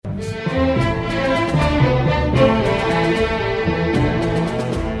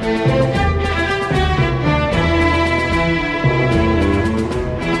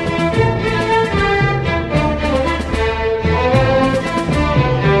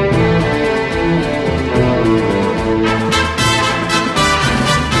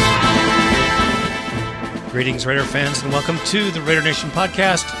Greetings, Raider fans, and welcome to the Raider Nation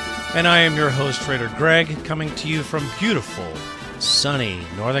podcast. And I am your host, Raider Greg, coming to you from beautiful, sunny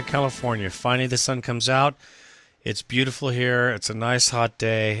Northern California. Finally, the sun comes out. It's beautiful here. It's a nice, hot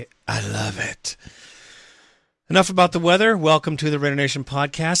day. I love it. Enough about the weather. Welcome to the Raider Nation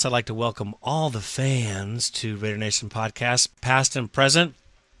podcast. I'd like to welcome all the fans to Raider Nation podcast, past and present.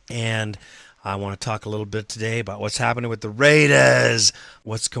 And I want to talk a little bit today about what's happening with the Raiders.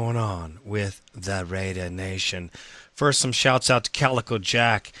 What's going on with the Raider Nation. First, some shouts out to Calico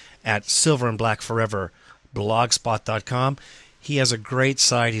Jack at Silver and Black Forever, blogspot.com. He has a great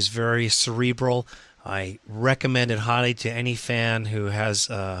site. He's very cerebral. I recommend it highly to any fan who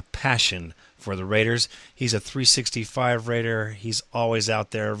has a passion for the Raiders. He's a 365 Raider. He's always out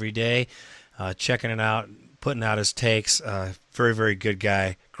there every day, checking it out, putting out his takes. Very, very good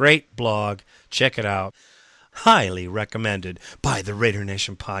guy. Great blog. Check it out. Highly recommended by the Raider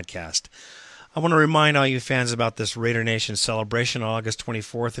Nation podcast. I want to remind all you fans about this Raider Nation celebration on August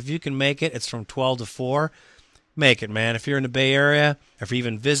 24th. If you can make it, it's from 12 to 4. Make it, man. If you're in the Bay Area, if you're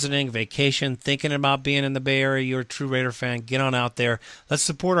even visiting, vacation, thinking about being in the Bay Area, you're a true Raider fan, get on out there. Let's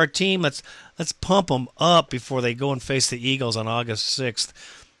support our team. Let's pump them up before they go and face the Eagles on August 6th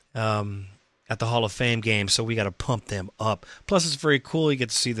at the Hall of Fame game. So we got to pump them up. Plus, it's very cool. You get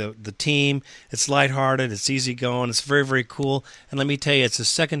to see the team. It's lighthearted. It's easygoing. It's very, very cool. And let me tell you, it's the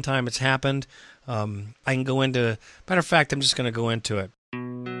second time it's happened. I can go into, matter of fact, I'm just going to go into it.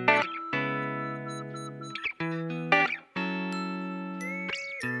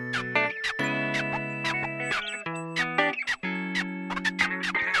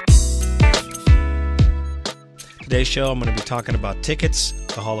 Today's show, I'm going to be talking about tickets,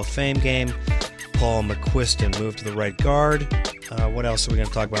 the Hall of Fame game, Paul McQuistan moved to the right guard. What else are we going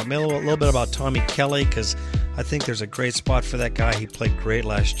to talk about? Maybe a little bit about Tommy Kelly, because I think there's a great spot for that guy. He played great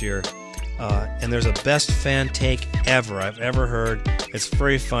last year. And there's a best fan take ever I've ever heard. It's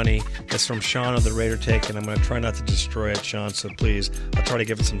very funny. It's from Sean of the Raider Take, and I'm going to try not to destroy it, Sean, so please, I'll try to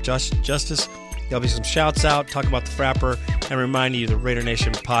give it some justice. There'll be some shouts out, talk about the Frapper, and remind you, the Raider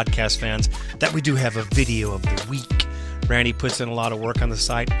Nation podcast fans, that we do have a video of the week. Randy puts in a lot of work on the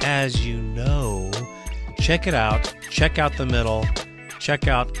site, as you know. Check it out. Check out the middle. Check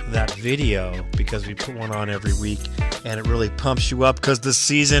out that video, because we put one on every week, and it really pumps you up because the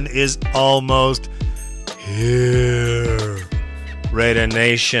season is almost here. Raider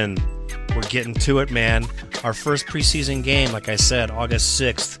Nation, we're getting to it, man. Our first preseason game, like I said, August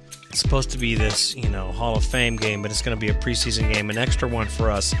 6th. It's supposed to be this, Hall of Fame game, but it's going to be a preseason game, an extra one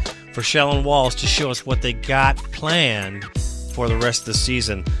for us, for Shell and Walls to show us what they got planned for the rest of the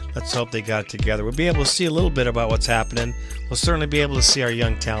season. Let's hope they got it together. We'll be able to see a little bit about what's happening. We'll certainly be able to see our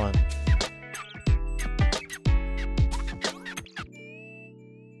young talent.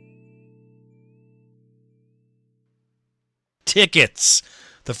 Tickets.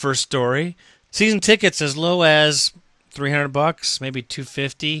 The first story. Season tickets as low as $300, maybe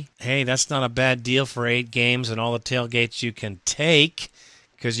 $250. Hey, that's not a bad deal for 8 games and all the tailgates you can take,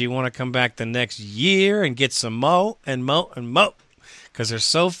 because you want to come back the next year and get some mo, because they're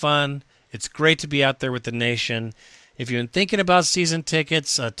so fun. It's great to be out there with the nation. If you're thinking about season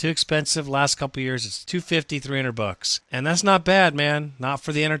tickets, too expensive last couple of years, it's $250, $300. And that's not bad, man. Not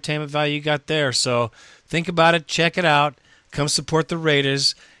for the entertainment value you got there. So think about it. Check it out. Come support the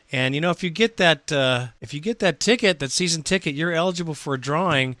Raiders. And, if you get that ticket, that season ticket, you're eligible for a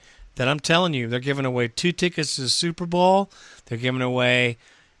drawing that I'm telling you, they're giving away 2 tickets to the Super Bowl. They're giving away,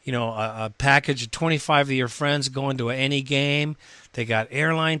 a package of 25 of your friends going to any game. They got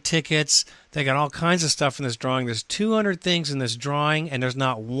airline tickets. They got all kinds of stuff in this drawing. There's 200 things in this drawing, and there's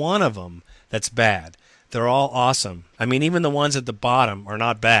not one of them that's bad. They're all awesome. I mean, even the ones at the bottom are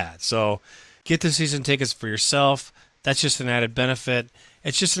not bad. So get the season tickets for yourself. That's just an added benefit.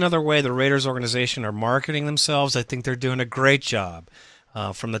 It's just another way the Raiders organization are marketing themselves. I think they're doing a great job.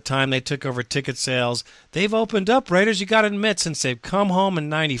 From the time they took over ticket sales, they've opened up, Raiders, you got to admit, since they've come home in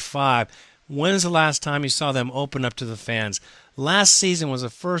 95. When's the last time you saw them open up to the fans? Last season was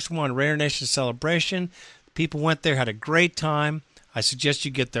the first one, Raider Nation celebration. People went there, had a great time. I suggest you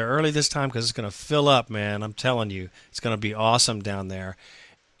get there early this time because it's going to fill up, man. I'm telling you, it's going to be awesome down there.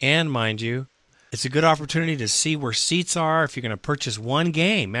 And mind you, it's a good opportunity to see where seats are if you're going to purchase one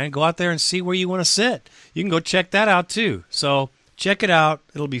game, man. Go out there and see where you want to sit. You can go check that out, too. So check it out.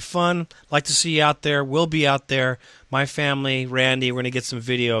 It'll be fun. Like to see you out there. We'll be out there. My family, Randy, we're going to get some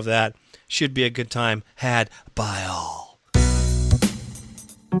video of that. Should be a good time had by all.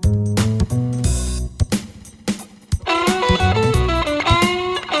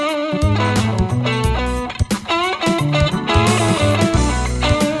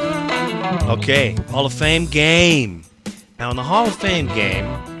 Okay, Hall of Fame game. Now, in the Hall of Fame game,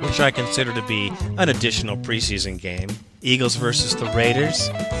 which I consider to be an additional preseason game, Eagles versus the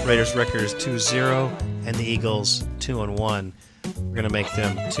Raiders. Raiders' record is 2-0, and the Eagles 2-1. We're going to make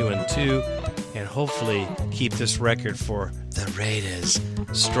them 2-2, and hopefully keep this record for the Raiders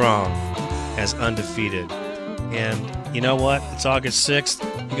strong as undefeated. And you know what? It's August 6th.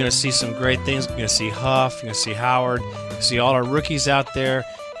 You're going to see some great things. You're going to see Huff. You're going to see Howard. You're going to see all our rookies out there.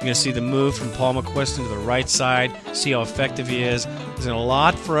 You're going to see the move from Paul McQuistan to the right side, see how effective he is. There's a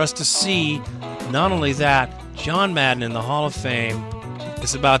lot for us to see. Not only that, John Madden in the Hall of Fame.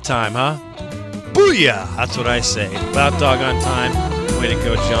 It's about time, huh? Booyah! That's what I say. About doggone time. Way to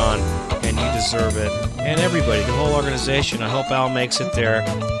go, John. And you deserve it. And everybody, the whole organization. I hope Al makes it there.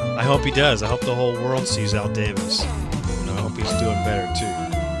 I hope he does. I hope the whole world sees Al Davis. And I hope he's doing better,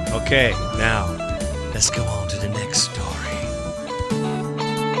 too. Okay, now, let's go on to the next story.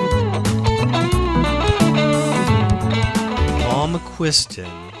 Paul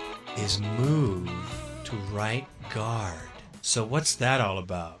McQuistan is moved to right guard. So what's that all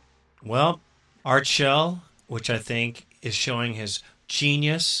about? Well, Art Shell, which I think is showing his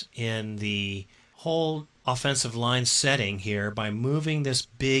genius in the whole offensive line setting here by moving this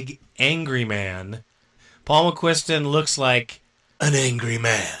big angry man. Paul McQuistan looks like an angry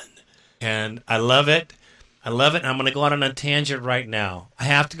man. And I love it. I love it. I'm going to go out on a tangent right now. I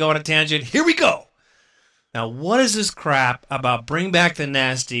have to go on a tangent. Here we go. Now, what is this crap about bring back the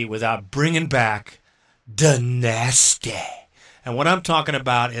nasty without bringing back the nasty? And what I'm talking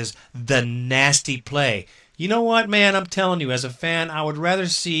about is the nasty play. You know what, man? I'm telling you, as a fan, I would rather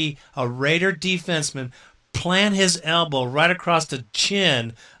see a Raider defenseman plant his elbow right across the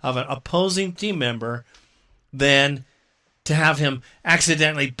chin of an opposing team member than to have him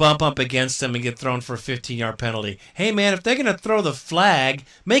accidentally bump up against him and get thrown for a 15-yard penalty. Hey, man, if they're going to throw the flag,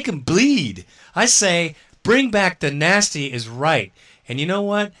 make him bleed. I say bring back the nasty is right. And you know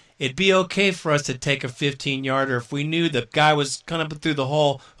what? It'd be okay for us to take a 15-yarder if we knew the guy was coming up through the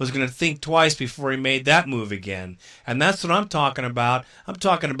hole, was going to think twice before he made that move again. And that's what I'm talking about. I'm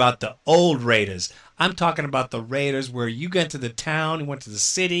talking about the old Raiders. I'm talking about the Raiders where you went to the town, you went to the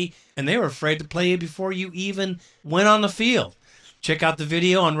city, and they were afraid to play you before you even went on the field. Check out the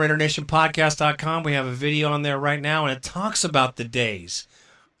video on RaiderNationPodcast.com. We have a video on there right now, and it talks about the days.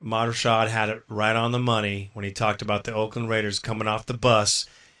 Madarshad had it right on the money when he talked about the Oakland Raiders coming off the bus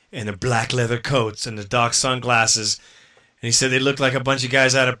in the black leather coats and the dark sunglasses. And he said they looked like a bunch of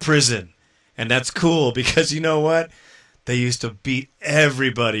guys out of prison. And that's cool because you know what? They used to beat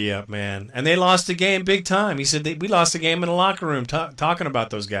everybody up, man. And they lost the game big time. He said we lost the game in the locker room talking about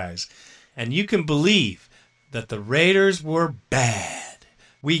those guys. And you can believe that the Raiders were bad.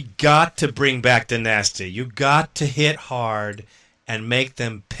 We got to bring back the nasty. You got to hit hard and make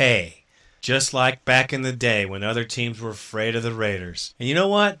them pay. Just like back in the day when other teams were afraid of the Raiders. And you know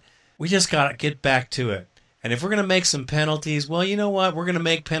what? We just got to get back to it. And if we're going to make some penalties, well, you know what? We're going to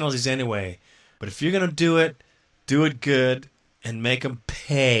make penalties anyway. But if you're going to do it good and make them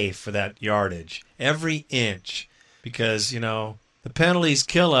pay for that yardage. Every inch. Because, you know, the penalties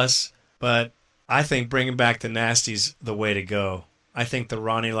kill us, but I think bringing back the nasty's the way to go. I think the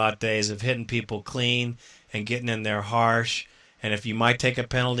Ronnie Lott days of hitting people clean and getting in there harsh, and if you might take a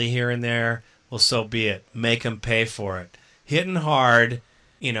penalty here and there, well, so be it. Make them pay for it. Hitting hard,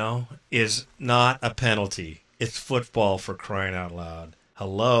 you know, is not a penalty. It's football, for crying out loud.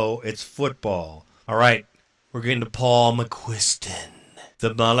 Hello, it's football. All right, we're getting to Paul McQuistan.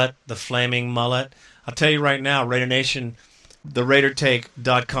 The mullet, the flaming mullet. I'll tell you right now, Raider Nation, the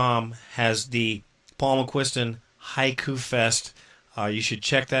RaiderTake.com has the Paul McQuistan Haiku Fest. You should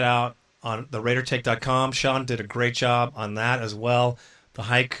check that out on the RaiderTake.com. Sean did a great job on that as well. The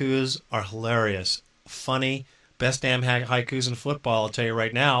haikus are hilarious. Funny. Best damn haikus in football, I'll tell you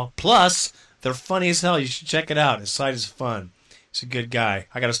right now. Plus, they're funny as hell. You should check it out. His site is fun. He's a good guy.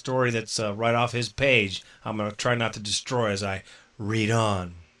 I got a story that's right off his page. I'm going to try not to destroy as I read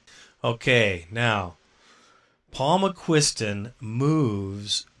on. Okay, now, Paul McQuistan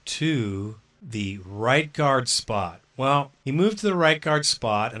moves to the right guard spot. Well, he moved to the right guard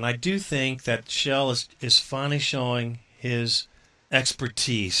spot, and I do think that Shell is finally showing his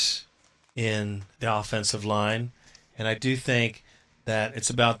expertise in the offensive line, and I do think that it's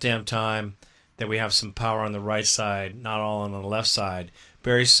about damn time that we have some power on the right side, not all on the left side.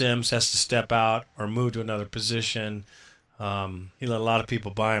 Barry Sims has to step out or move to another position. He let a lot of people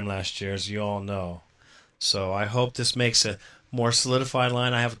buy him last year, as you all know. So I hope this makes a more solidified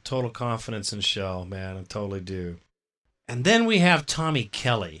line. I have total confidence in Shell, man. I totally do. And then we have Tommy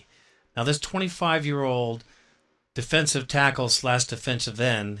Kelly. Now, this 25-year-old defensive tackle / defensive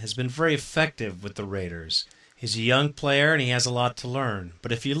end, has been very effective with the Raiders. He's a young player and he has a lot to learn.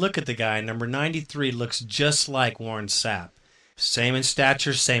 But if you look at the guy, number 93 looks just like Warren Sapp. Same in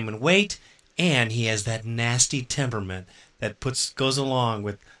stature, same in weight, and he has that nasty temperament that goes along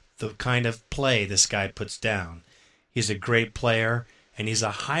with the kind of play this guy puts down. He's a great player, and he's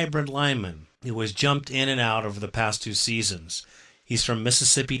a hybrid lineman who has jumped in and out over the past 2 seasons. He's from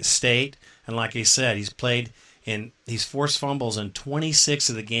Mississippi State, and like I said, he's forced fumbles in 26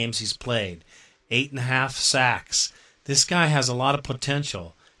 of the games he's played, 8.5 sacks. This guy has a lot of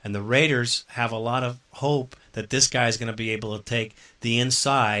potential, and the Raiders have a lot of hope that this guy is going to be able to take the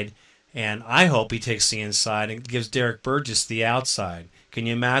inside, and I hope he takes the inside and gives Derek Burgess the outside. Can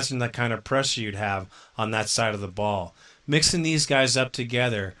you imagine the kind of pressure you'd have on that side of the ball? Mixing these guys up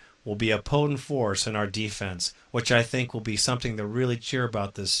together will be a potent force in our defense, which I think will be something to really cheer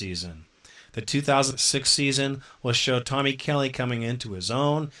about this season. The 2006 season will show Tommy Kelly coming into his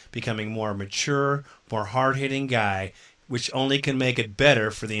own, becoming more mature, more hard-hitting guy, which only can make it better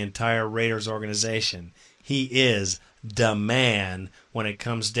for the entire Raiders organization. He is the man when it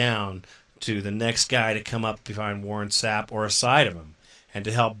comes down to the next guy to come up behind Warren Sapp or aside of him. And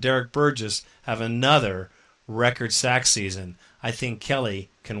to help Derek Burgess have another record sack season, I think Kelly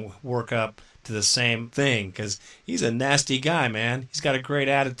can work up to the same thing because he's a nasty guy, man. He's got a great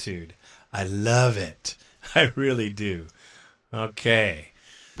attitude. I love it. I really do. Okay.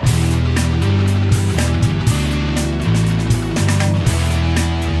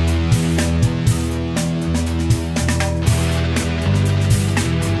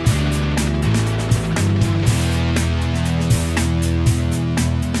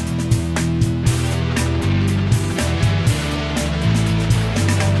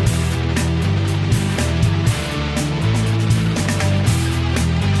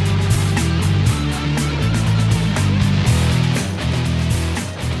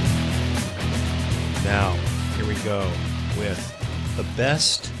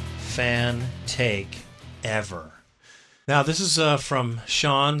 Best fan take ever. Now, this is from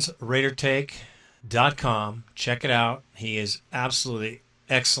Sean's RaiderTake.com. Check it out. He is absolutely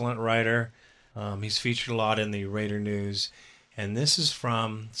excellent writer. He's featured a lot in the Raider news. And this is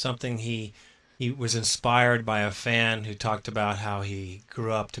from something he was inspired by a fan who talked about how he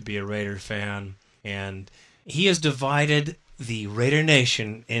grew up to be a Raider fan. And he has divided the Raider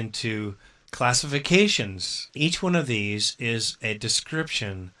Nation into classifications. Each one of these is a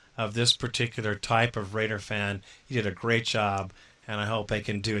description of this particular type of Raider fan. He did a great job, and I hope I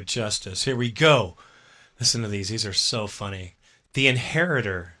can do it justice. Here we go. Listen to these. These are so funny. The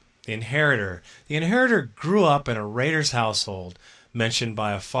Inheritor. The Inheritor grew up in a Raiders household mentioned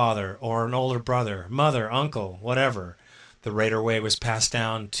by a father or an older brother, mother, uncle, whatever. The Raider way was passed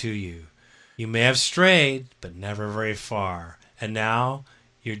down to you. You may have strayed, but never very far. And now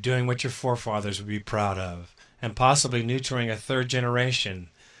you're doing what your forefathers would be proud of, and possibly nurturing a third generation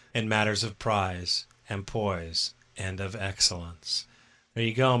in matters of prize and poise and of excellence. There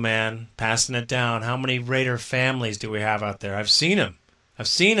you go, man. Passing it down. How many Raider families do we have out there? I've seen them.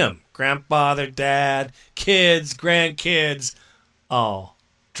 Grandfather, dad, kids, grandkids, all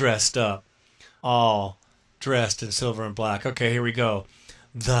dressed up. All dressed in silver and black. Okay, here we go.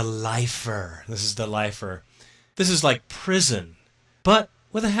 The Lifer. This is the Lifer. This is like prison, but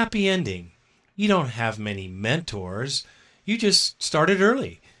with a happy ending. You don't have many mentors. You just started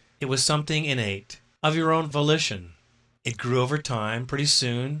early. It was something innate, of your own volition. It grew over time. Pretty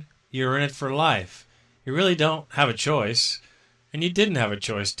soon, you're in it for life. You really don't have a choice. And you didn't have a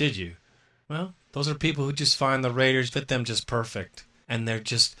choice, did you? Well, those are people who just find the Raiders fit them just perfect. And they're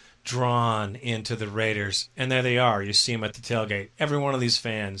just drawn into the Raiders. And there they are. You see them at the tailgate. Every one of these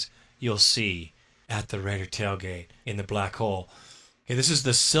fans you'll see at the Raider tailgate in the black hole. Okay, this is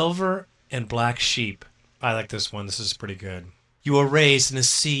the Silver and Black Sheep. I like this one. This is pretty good. You were raised in a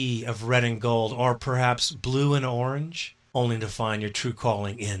sea of red and gold, or perhaps blue and orange, only to find your true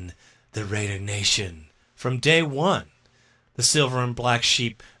calling in the Raider Nation. From day one, the Silver and Black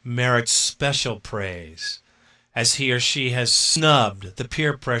Sheep merits special praise, as he or she has snubbed the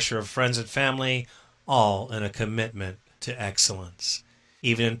peer pressure of friends and family, all in a commitment to excellence.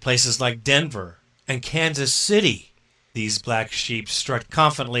 Even in places like Denver and Kansas City, these black sheep strut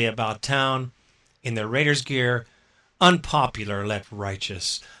confidently about town in their Raiders gear, unpopular yet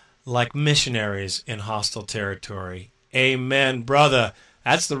righteous, like missionaries in hostile territory. Amen, brother.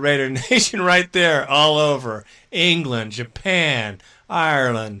 That's the Raider Nation right there, all over. England, Japan,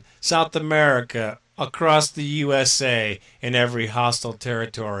 Ireland, South America, across the USA, in every hostile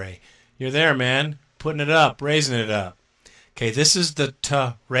territory. You're there, man. Putting it up, raising it up. Okay, this is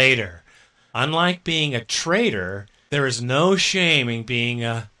the Raider. Unlike being a trader, there is no shame in being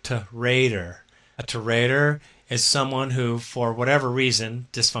a trader. A trader is someone who, for whatever reason,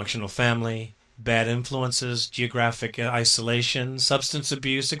 dysfunctional family, bad influences, geographic isolation, substance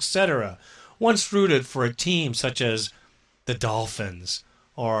abuse, etc., once rooted for a team such as the Dolphins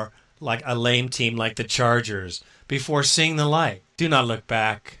or like a lame team like the Chargers before seeing the light. Do not look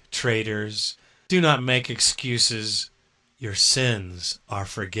back, traitors. Do not make excuses. Your sins are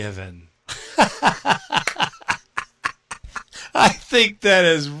forgiven. I think that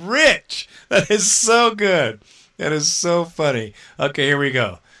is rich. That is so good. That is so funny. Okay, here we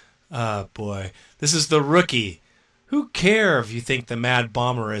go. Oh, boy. This is the rookie. Who cares if you think the Mad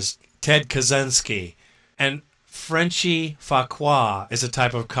Bomber is Ted Kaczynski? And Frenchie Facroix is a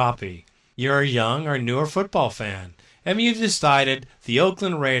type of copy. You're a young or newer football fan, and you've decided the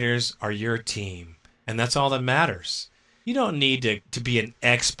Oakland Raiders are your team. And that's all that matters. You don't need to be an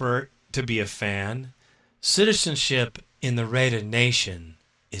expert to be a fan. Citizenship in the Raider Nation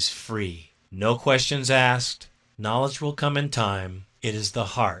is free. No questions asked. Knowledge will come in time. It is the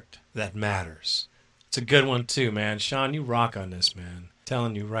heart that matters. It's a good one too, man. Sean, you rock on this, man. I'm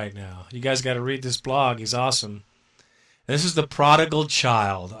telling you right now. You guys got to read this blog. He's awesome. This is The Prodigal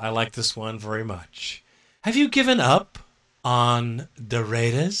Child. I like this one very much. Have you given up on the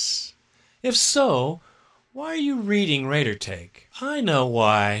Raiders? If so, why are you reading Raider Take? I know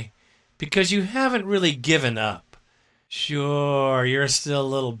why. Because you haven't really given up. Sure, you're still a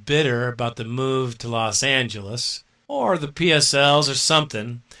little bitter about the move to Los Angeles, or the PSLs or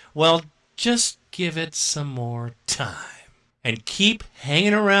something. Well, just give it some more time. And keep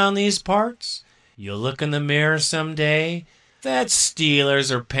hanging around these parts. You'll look in the mirror someday, that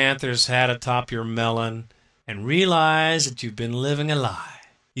Steelers or Panthers hat atop your melon, and realize that you've been living a lie.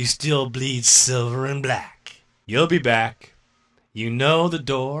 You still bleed silver and black. You'll be back. You know the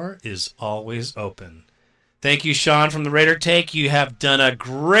door is always open. Thank you, Sean, from the Raider Take. You have done a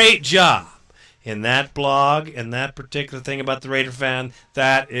great job in that blog and that particular thing about the Raider fan.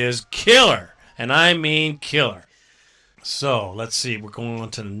 That is killer, and I mean killer. So, let's see. We're going on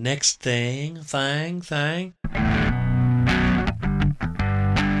to the next thing.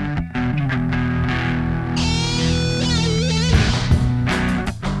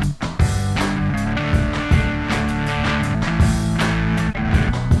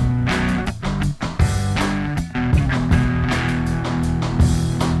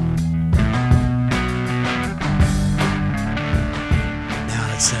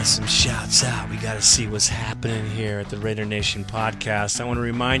 Some shouts out. We got to see what's happening here at the Raider Nation podcast. I want to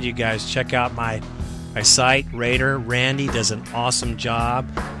remind you guys, check out my site, Raider. Randy does an awesome job.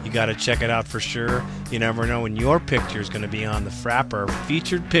 You got to check it out for sure. You never know when your picture is going to be on the Frapper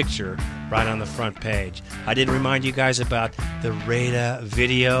featured picture right on the front page. I did remind you guys about the Raider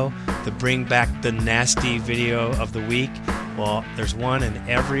video, the Bring Back the Nasty video of the week. Well, there's one in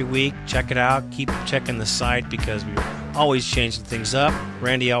every week. Check it out. Keep checking the site because we're always changing things up.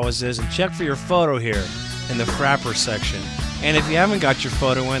 Randy always is. And check for your photo here in the Frapper section. And if you haven't got your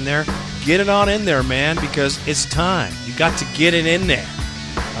photo in there, get it on in there, man, because it's time. You got to get it in there.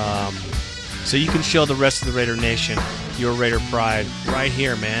 So you can show the rest of the Raider Nation your Raider pride right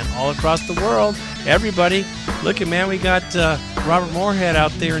here, man, all across the world. Everybody, look at, man, we got Robert Moorhead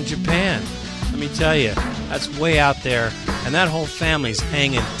out there in Japan. Let me tell you, that's way out there. And that whole family's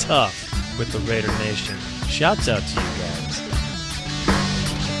hanging tough with the Raider Nation. Shouts out to you guys.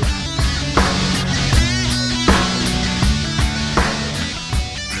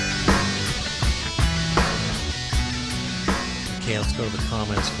 Okay, let's go to the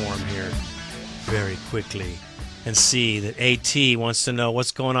comments forum here very quickly and see that AT wants to know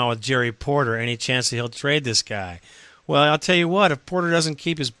what's going on with Jerry Porter. Any chance that he'll trade this guy? Well, I'll tell you what, if Porter doesn't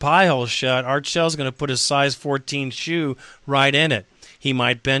keep his pie hole shut, Art Shell's going to put his size 14 shoe right in it. He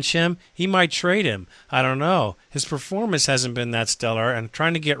might bench him. He might trade him. I don't know. His performance hasn't been that stellar, and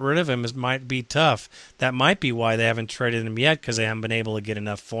trying to get rid of him might be tough. That might be why they haven't traded him yet, because they haven't been able to get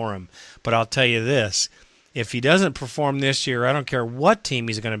enough for him. But I'll tell you this. If he doesn't perform this year, I don't care what team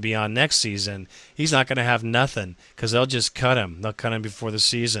he's going to be on next season, he's not going to have nothing because they'll just cut him. They'll cut him before the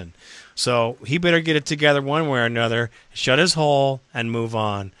season. So he better get it together one way or another, shut his hole, and move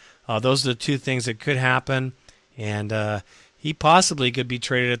on. Those are the two things that could happen, and he possibly could be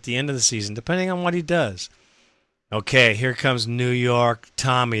traded at the end of the season, depending on what he does. Okay, here comes New York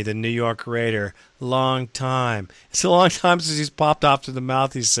Tommy, the New York Raider. Long time. It's a long time since he's popped off to the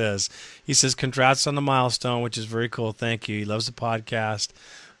mouth, he says. He says, congrats on the milestone, which is very cool. Thank you. He loves the podcast.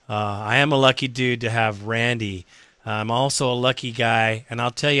 I am a lucky dude to have Randy. I'm also a lucky guy, and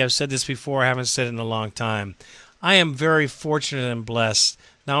I'll tell you, I've said this before. I haven't said it in a long time. I am very fortunate and blessed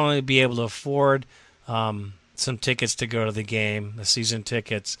not only be able to afford some tickets to go to the game, the season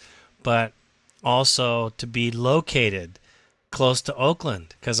tickets, but also to be located close to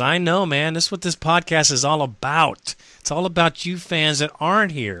Oakland. Because I know, man, this is what this podcast is all about. It's all about you fans that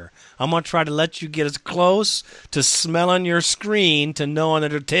aren't here. I'm going to try to let you get as close to smelling your screen to knowing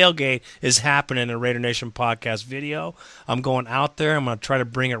that a tailgate is happening in a Raider Nation podcast video. I'm going out there. I'm going to try to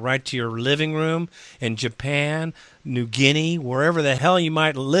bring it right to your living room in Japan, New Guinea, wherever the hell you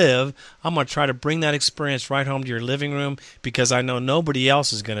might live. I'm going to try to bring that experience right home to your living room because I know nobody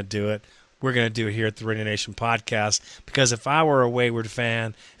else is going to do it. We're going to do it here at the Raider Nation podcast because if I were a wayward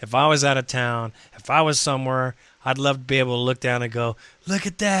fan, if I was out of town, if I was somewhere, I'd love to be able to look down and go, look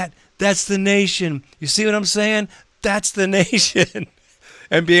at that. That's the nation. You see what I'm saying? That's the nation.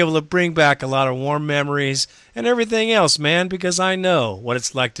 And be able to bring back a lot of warm memories and everything else, man, because I know what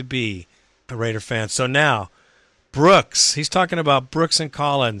it's like to be a Raider fan. So now, Brooks. He's talking about Brooks and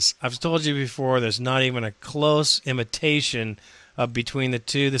Collins. I've told you before, there's not even a close imitation between the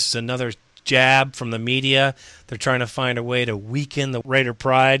two. This is another jab from the media. They're trying to find a way to weaken the Raider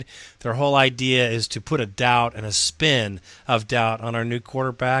pride. Their whole idea is to put a doubt and a spin of doubt on our new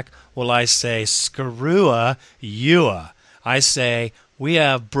quarterback. Well, I say, screw you. I say, we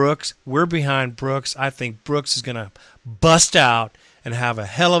have Brooks. We're behind Brooks. I think Brooks is going to bust out and have a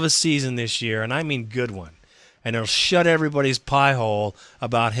hell of a season this year, and I mean good one. And it'll shut everybody's pie hole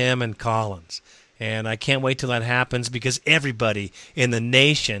about him and Collins. And I can't wait till that happens because everybody in the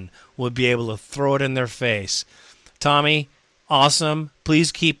nation will be able to throw it in their face. Tommy, awesome.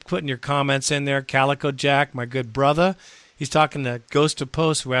 Please keep putting your comments in there. Calico Jack, my good brother. He's talking to Ghost of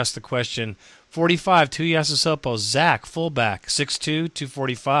Post, who asked the question. 45, Tuiasosopo. Zach, fullback, 6'2",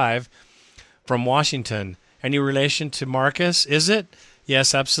 245, from Washington. Any relation to Marcus, is it?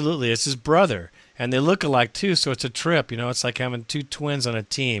 Yes, absolutely. It's his brother. And they look alike, too, so it's a trip. You know, it's like having two twins on a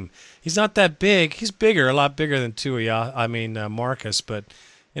team. He's not that big. He's bigger, a lot bigger than Marcus, but,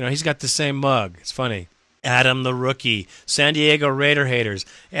 you know, he's got the same mug. It's funny. Adam the rookie, San Diego Raider haters.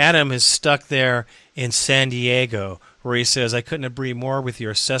 Adam is stuck there in San Diego, where he says, I couldn't agree more with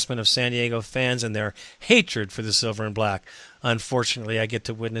your assessment of San Diego fans and their hatred for the silver and black. Unfortunately, I get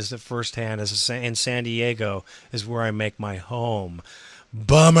to witness it firsthand as in San Diego is where I make my home.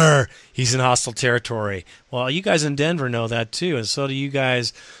 Bummer. He's in hostile territory. Well, you guys in Denver know that too, and so do you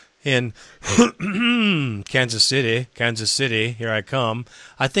guys in Kansas City, here I come.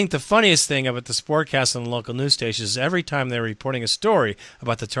 I think the funniest thing about the sportcast and the local news stations is every time they're reporting a story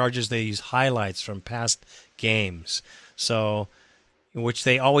about the Chargers, they use highlights from past games. So, which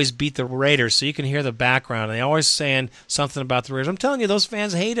they always beat the Raiders, so you can hear the background. And they always saying something about the Raiders. I'm telling you, those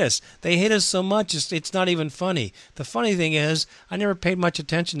fans hate us. They hate us so much, it's not even funny. The funny thing is, I never paid much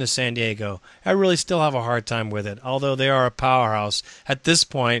attention to San Diego. I really still have a hard time with it, although they are a powerhouse at this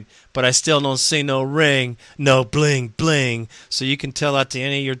point, but I still don't see no ring, no bling, bling. So you can tell that to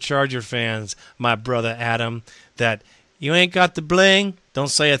any of your Charger fans, my brother Adam, that you ain't got the bling, don't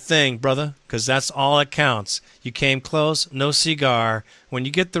say a thing, brother, because that's all that counts. You came close, no cigar. When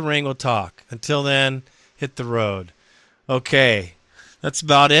you get the ring, we'll talk. Until then, hit the road. Okay, that's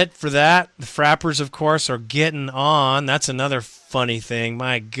about it for that. The Frappers, of course, are getting on. That's another funny thing.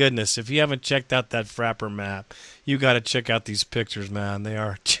 My goodness, if you haven't checked out that Frapper map, you got to check out these pictures, man. They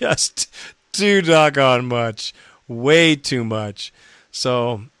are just too doggone much. Way too much.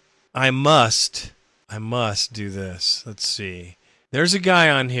 So I must do this. Let's see. There's a guy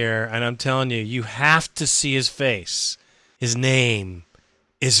on here, and I'm telling you, you have to see his face. His name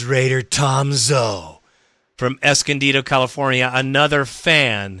is Raider Tom Zoe from Escondido, California, another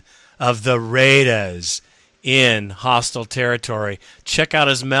fan of the Raiders in hostile territory. Check out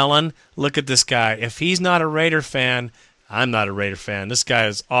his melon. Look at this guy. If he's not a Raider fan, I'm not a Raider fan. This guy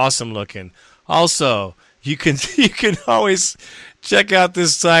is awesome looking. Also, you can always check out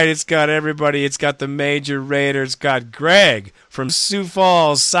this site. It's got everybody. It's got the major Raiders. It's got Greg from Sioux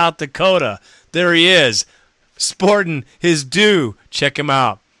Falls, South Dakota. There he is, sporting his due. Check him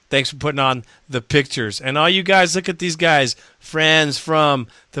out. Thanks for putting on the pictures. And all you guys, look at these guys. Friends from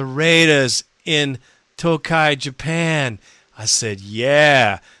the Raiders in Tokai, Japan. I said,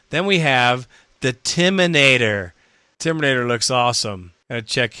 yeah. Then we have the Timinator. Timinator looks awesome. Gotta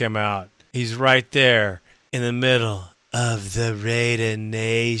check him out. He's right there in the middle of the Raider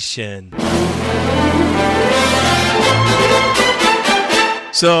Nation.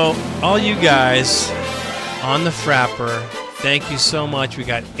 So, all you guys on the Frapper, thank you so much. We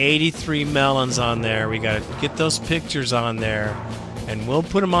got 83 melons on there. We got to get those pictures on there, and we'll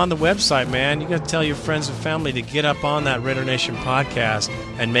put them on the website, man. You got to tell your friends and family to get up on that Raider Nation podcast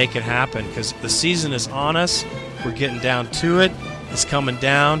and make it happen, because the season is on us. We're getting down to it, is coming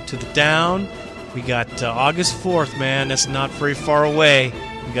down to the down. We got August 4th, man. That's not very far away.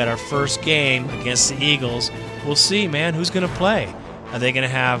 We got our first game against the Eagles. We'll see, man, who's going to play. Are they going to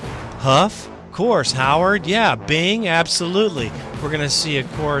have Huff? Of course. Howard? Yeah. Bing? Absolutely. We're going to see,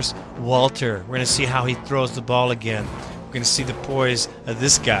 of course, Walter. We're going to see how he throws the ball again. We're going to see the poise of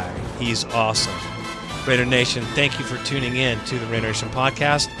this guy. He's awesome. Raider Nation, thank you for tuning in to the Raider Nation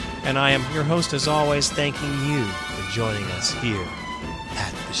podcast. And I am your host, as always, thanking you for joining us here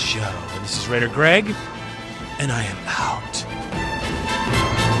at the show. And this is Raider Greg, and I am out.